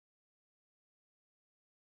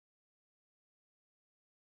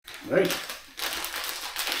Right.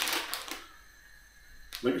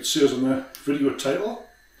 Like it says on the video title,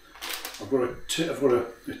 I've got a tin.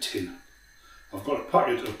 I've got a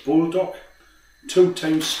packet of Buldak 2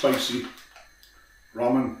 times spicy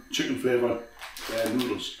ramen chicken flavoured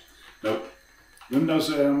noodles. Now,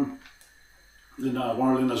 Linda's one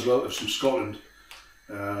of Linda's relatives from Scotland,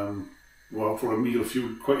 well, for a meal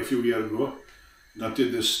quite a few years ago, and I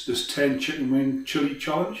did this 10 chicken wing chilli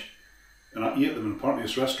challenge, and I ate them. And apparently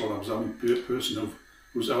this restaurant, I was the only person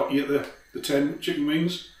who ate the 10 chicken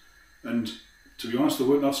wings, and to be honest, they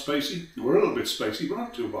weren't that spicy. They were a little bit spicy, but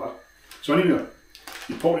not too bad. So anyway,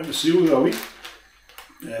 you pop it in the sea with Owie,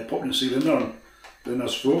 popped in the sea Linda and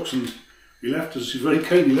Linda's folks, and he left us. He's very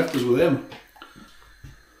kind. He left us with them.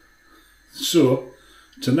 So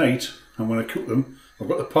tonight I'm going to cook them. I've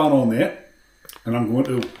got the pan on there, and I'm going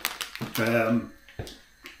to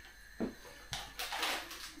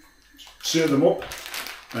serve them up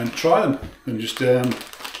and try them, and just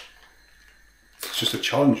it's just a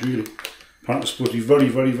challenge really. Apparently it's supposed to be very,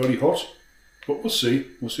 very, very hot, but we'll see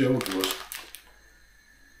how it goes.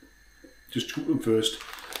 Just cook them first.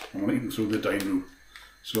 I'm going to eat them through the dining room,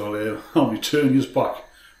 so I'll return yours back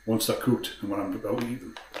once they're cooked and when I'm about to eat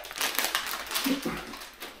them.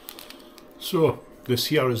 So this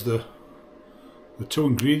here is the 2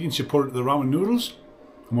 ingredients you put into the ramen noodles.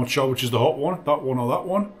 I'm not sure which is the hot one, that one or that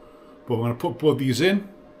one, but I'm going to put both these in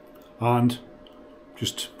and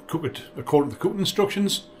just cook it according to the cooking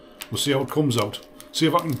instructions. We'll see how it comes out. See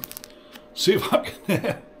if I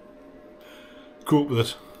can cope with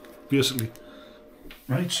it, basically.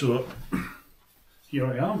 Right, so here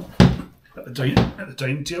I am at the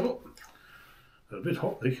dining table. They're a bit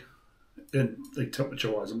hot, like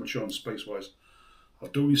temperature wise. I'm not sure on spice wise. I'll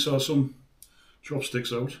do myself some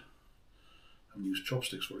chopsticks out. I haven't used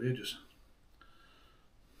chopsticks for ages.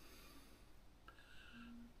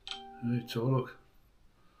 Right, so look.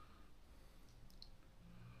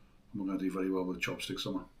 I'm not going to do very well with chopsticks,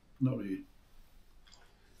 am I? Not really.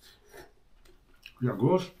 Here it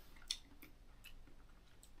goes.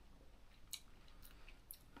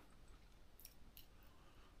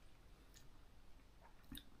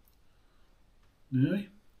 Yeah,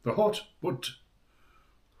 they're hot, but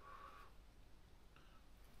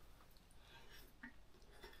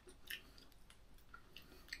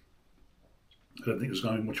I don't think it's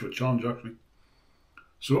going to be much of a challenge actually.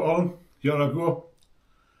 So on, here I go.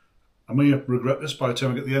 I may regret this by the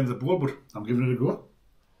time I get to the end of the bowl, but I'm giving it a go.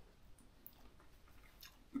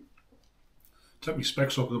 Take my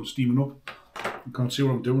specs off because I'm steaming up. I can't see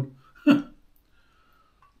what I'm doing.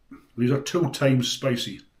 These are 2 times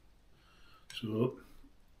spicy. So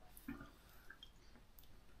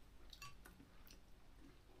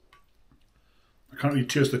I can't really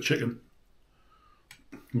taste the chicken.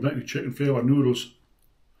 I like the chicken flavoured noodles.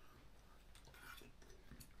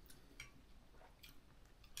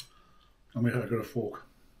 I might have got a fork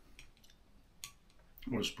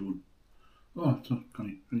or a spoon. Oh, it's a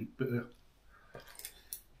tiny bit there.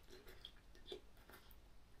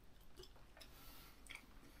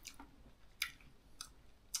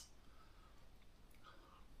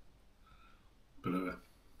 Bit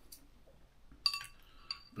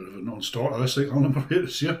of a non-starter, I think, on them here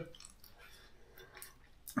this year.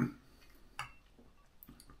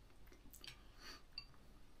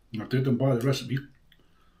 I didn't buy the recipe.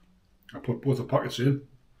 I put both the packets in.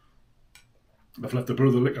 I've left a bit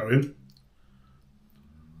of the liquor in.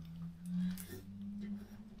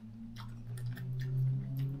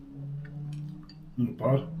 Not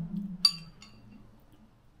bad.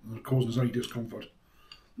 And it causes any discomfort.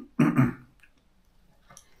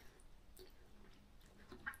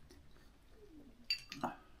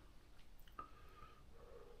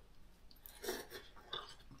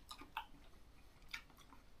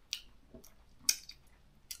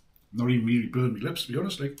 Not even really burned my lips, to be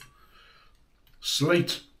honest. Like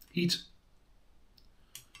slight heat.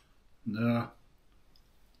 Nah.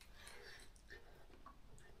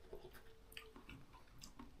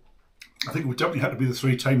 I think it would definitely have to be the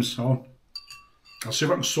 3 times on. I'll see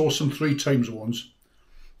if I can source them 3 times at once.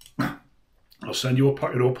 I'll send you a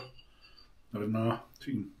packet up. And so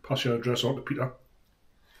you can pass your address on to Peter.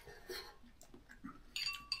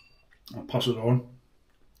 I'll pass it on.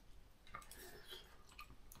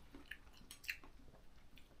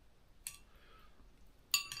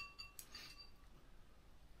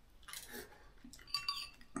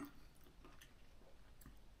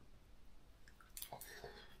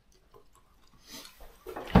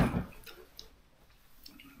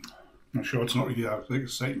 I'm sure it's not really that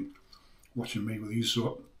exciting watching me with these,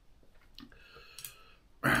 so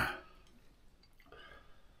but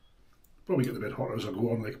Probably get a bit hotter as I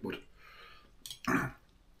go on, like, but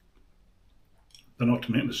they're not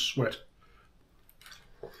making us sweat.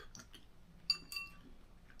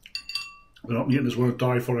 They're not making us want to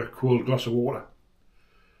die for a cold glass of water.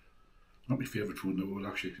 Not my favourite food in the world,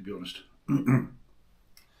 actually, to be honest. And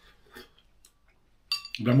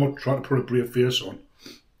I'm not trying to put a brave face on.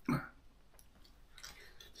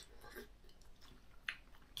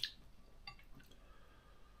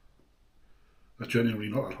 They're genuinely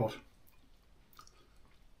not that hot.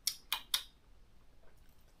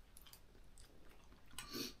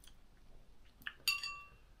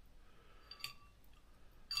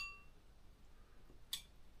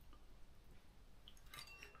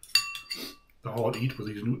 They're hard to eat with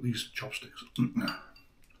these chopsticks. I'm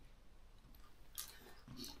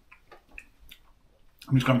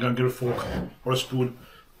just going to go and get a fork or a spoon.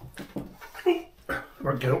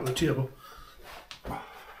 I'll get up the table. My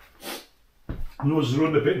nose is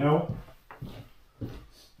running a bit now.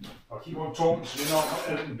 I'll keep on talking so you're not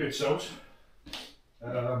editing bits out.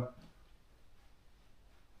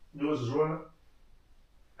 Nose is running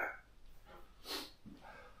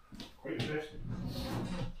quite a bit.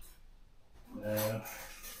 I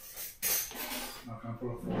can't put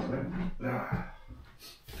a fork in.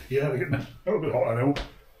 Yeah, they're getting a little bit hotter now,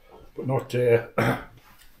 but not. I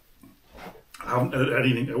haven't edited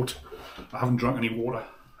anything out. I haven't drunk any water.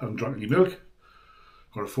 I haven't drunk any milk.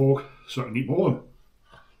 Got a fork so I can eat more of them.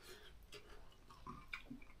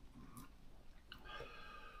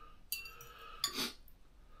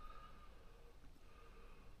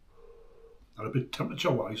 They're a bit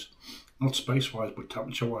temperature wise, not spice wise, but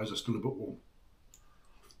temperature wise, they're still a bit warm.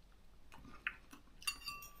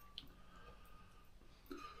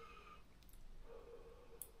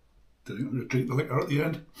 Do you think I'm going to drink the liquor at the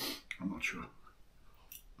end? I'm not sure.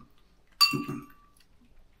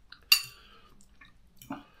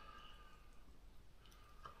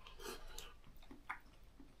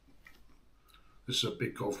 This is a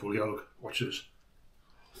big gulp full, yeah, look, watch this.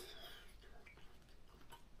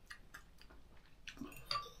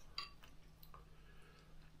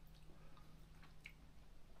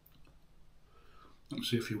 I can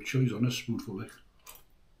see a few chilies on this spoonful there.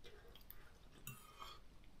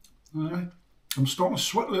 Alright, I'm starting to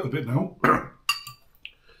sweat a little bit now.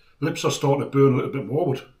 Lips are starting to burn a little bit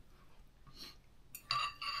more, but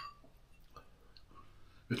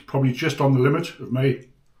it's probably just on the limit of my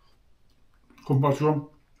comfort zone.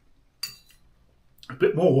 A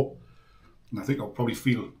bit more, and I think I'll probably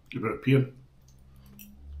feel a bit of pain.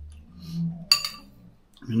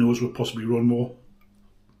 My nose will possibly run more.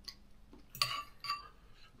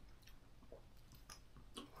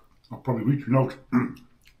 I'll probably reach out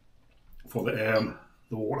for the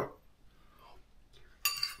water.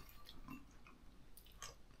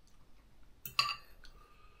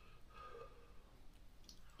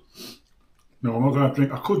 No, I'm not going to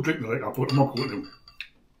drink. I could drink the liquor, but I'm not going to.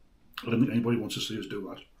 I don't think anybody wants to see us do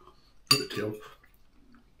that. Look at the tail.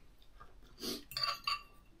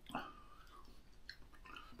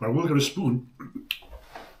 But I will get a spoon,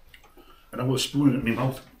 and I will spoon it in my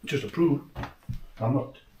mouth just to prove I'm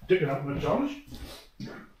not digging out in the challenge.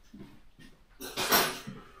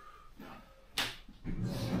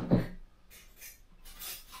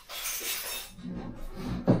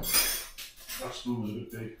 That spoon was a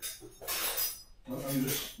bit big.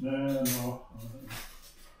 No.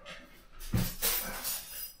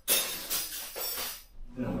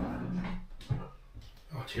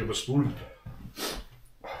 I'll take a spoon.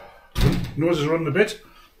 Nose is running a bit.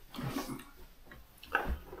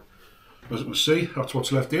 As you can see, that's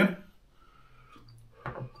what's left in.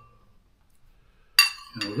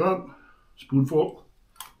 There we go. Spoonful.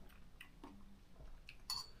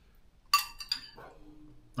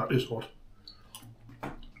 That is hot.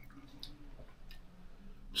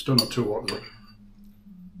 Still not too hot though.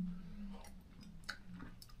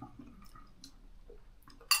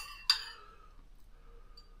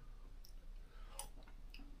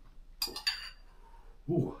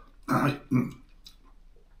 Ooh, aye.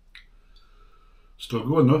 Still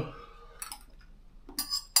going though.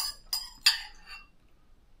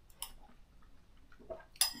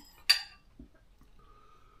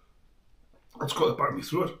 That's got the back of my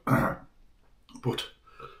throat, but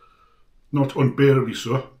not unbearably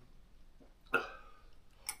so.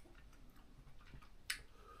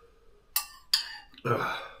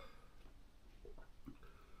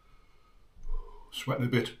 Sweating a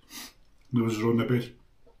bit, nose is running a bit,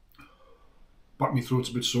 back of my throat's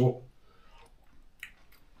a bit sore.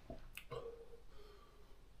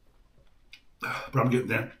 But I'm getting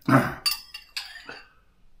there.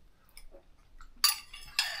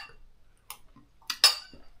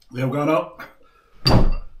 They've gone up.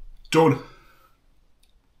 Done.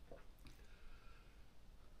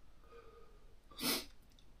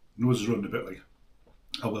 Nose is running a bit like,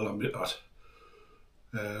 I will admit that.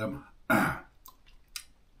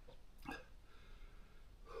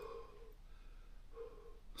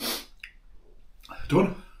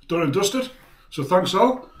 Done and dusted. So thanks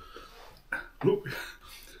all. Look,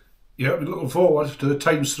 yeah, we're looking forward to the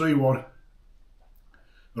 ×3 one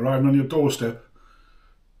arriving on your doorstep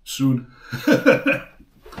soon.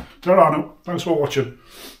 Ta-ra now. Thanks for watching.